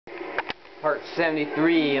part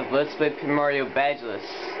 73 of Let's Play Mario Badgeless.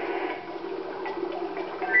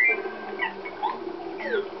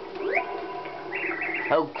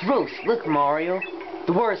 Oh gross, look Mario,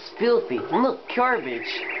 the water's filthy, and look, garbage.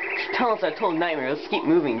 Tell us I told Nightmare, let's keep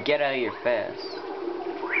moving, get out of here fast.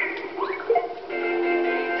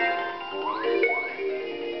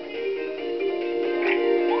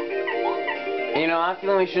 You know, I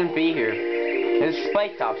feel we shouldn't be here. There's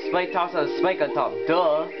Spike Top has a spike on top,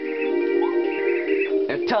 duh.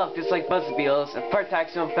 They're tough, just like Buzzbeetles, and fire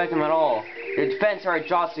attacks don't affect them at all. Their defense are a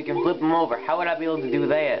jaw so you can flip them over. How would I be able to do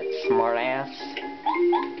that, smart ass?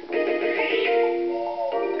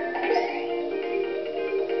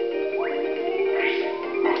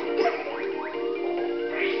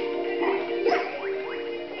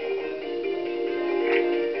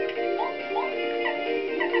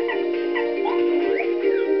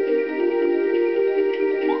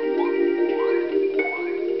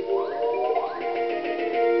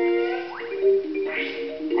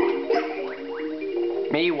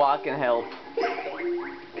 Me walk and help.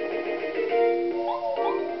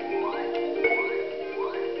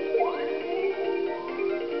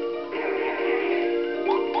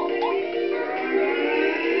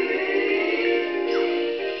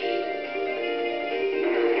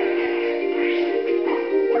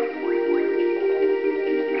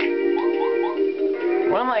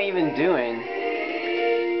 What am I even doing?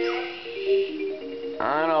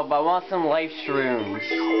 I don't know, but I want some Life Shrooms.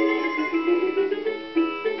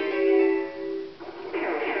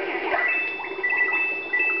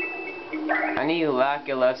 I need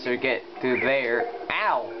Badgeless to get through there.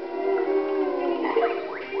 Ow!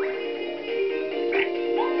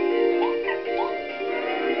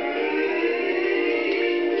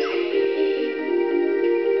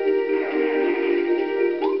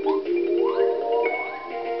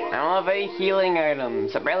 I don't have any healing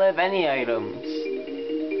items. I barely have any items.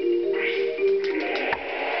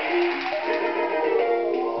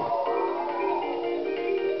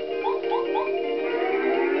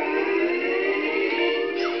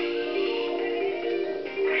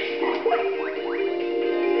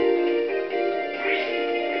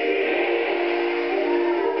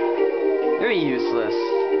 They're useless.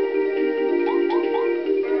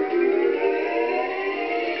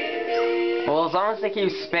 Well, as long as they keep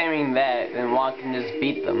spamming that, then one can just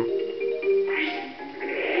beat them.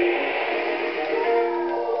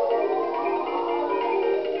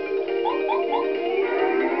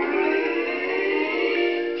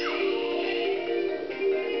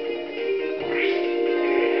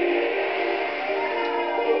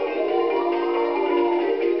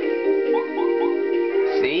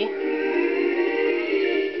 See?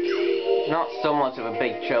 Not so much of a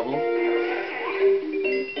big trouble.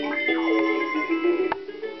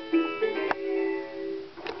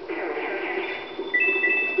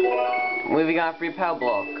 Moving on, free power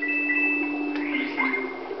block.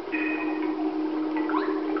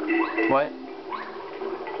 What?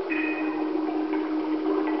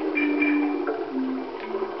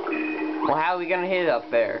 Well, how are we gonna hit it up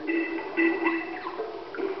there?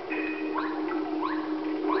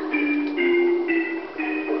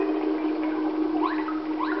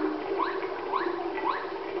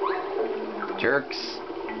 Jerks.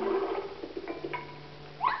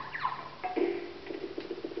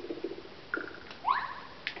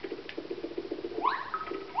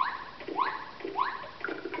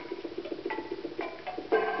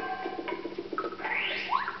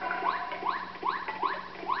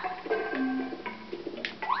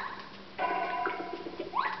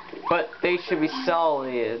 But they should be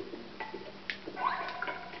solid.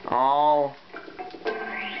 Oh.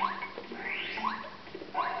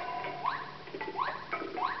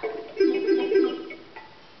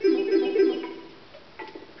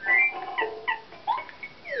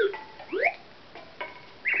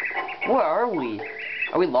 Where are we?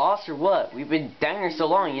 Are we lost or what? We've been down here so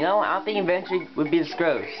long, you know? I don't think eventually would be this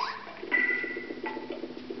gross.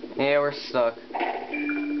 Yeah, we're stuck.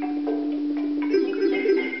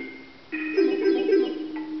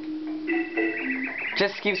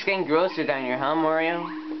 Just keeps getting grosser down here, huh, Mario?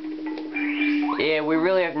 Yeah, we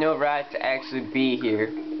really have no right to actually be here.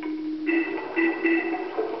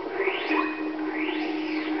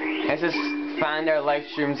 Let's just find our Life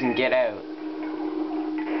Shrooms and get out.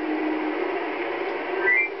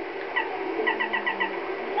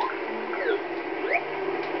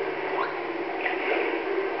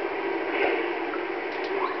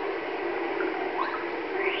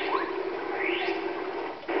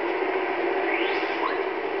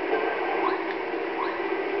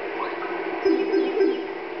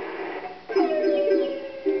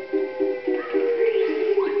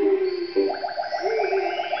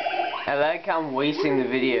 I like how I'm wasting the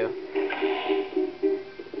video.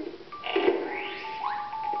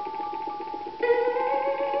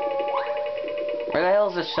 Where the hell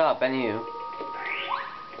is the shop, anywho?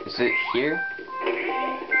 Is it here?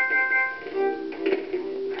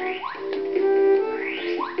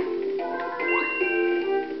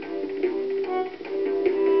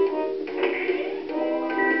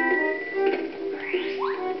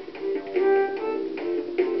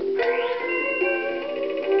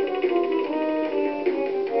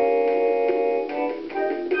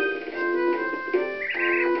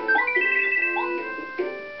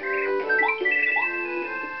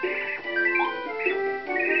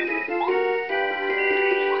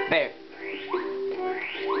 There.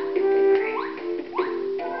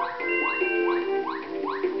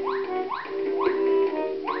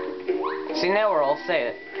 See, now we're all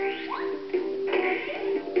set.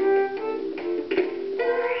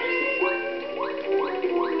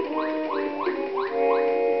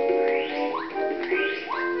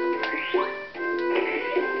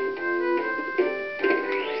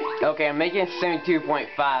 Okay, I'm making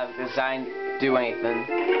 72.5 because I didn't do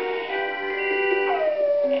anything.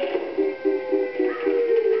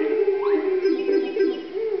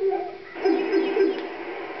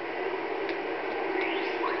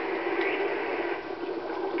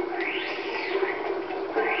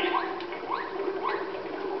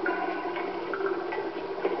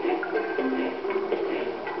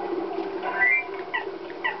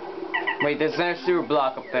 Wait, there's another sewer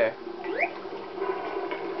block up there.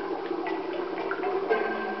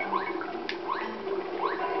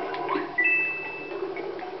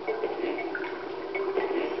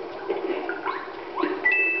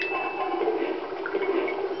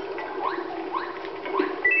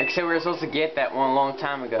 Except we were supposed to get that one a long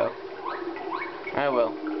time ago. I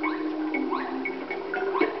will.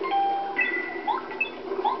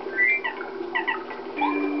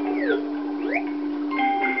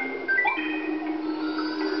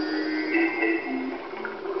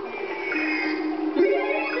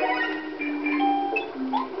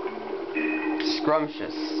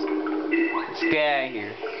 Scrumptious. Let's get out of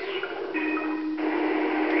here.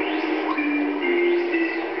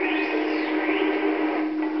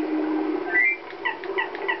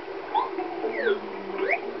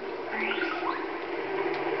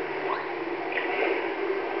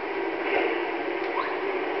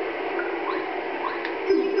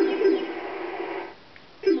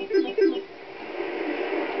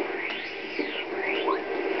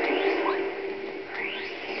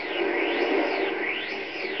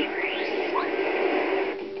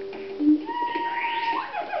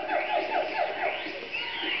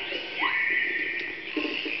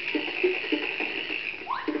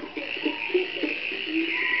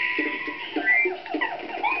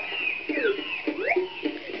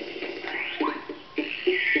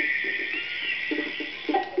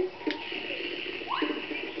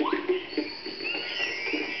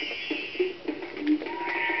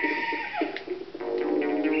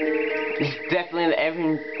 This is definitely the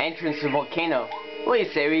entrance to the volcano. What do you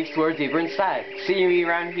say we explore deeper inside? Seeing me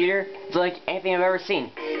around here is like anything I've ever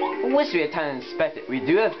seen. I wish we had time to inspect it. We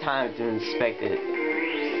do have time to inspect it.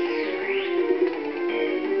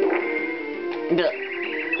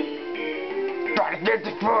 Try to get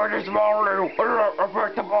the food this morning. Alert,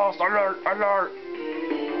 alert the boss. Alert, alert.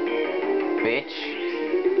 Bitch.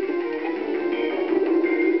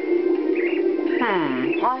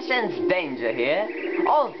 I sense danger here.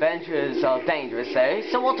 All adventures are dangerous, eh?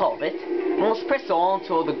 So what of it? We must press on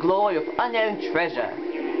toward the glory of unknown treasure.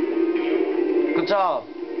 Good job.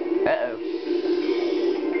 Uh-oh.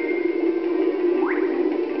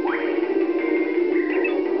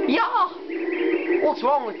 Yeah! What's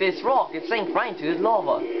wrong with this rock? It sank right into this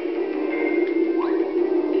lava.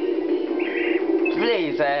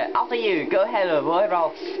 Please, after you. Go ahead, avoid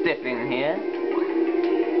all stiffing here.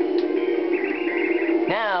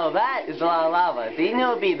 Now, that is a lot of lava. Did you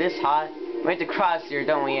know it'd be this hot? We have to cross here,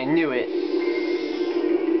 don't we? I knew it.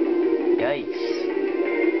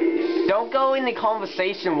 Yikes. Don't go into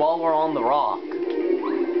conversation while we're on the rock.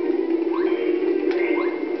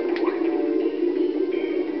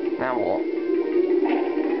 Now what?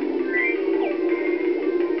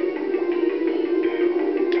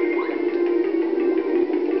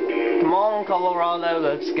 Come on, Colorado,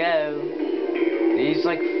 let's go. Did you just,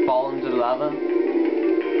 like, fall into the lava?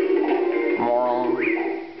 Moron.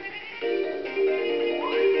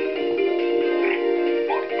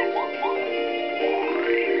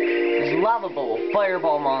 There's a lava bowl,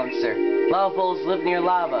 fireball monster. Lava bowls live near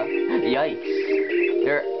lava. Yikes.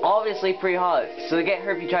 They're obviously pretty hot, so they get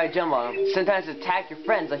hurt if you try to jump on them. Sometimes attack your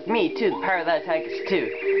friends, like me too. The power of that attack is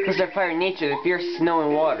 2. Plus their fire nature, they fear snow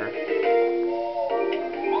and water.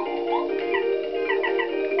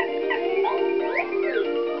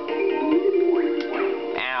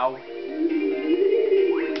 Ow.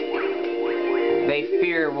 They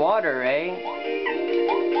fear water, eh?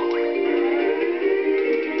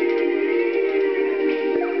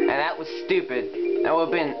 And that was stupid. That would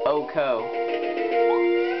have been Oko.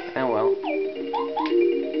 Oh well.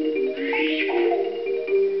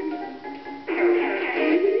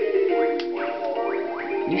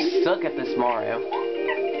 You suck at this, Mario.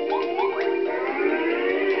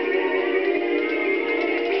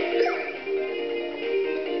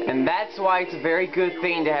 And that's why it's a very good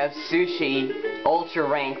thing to have Sushi Ultra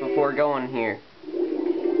rank before going here.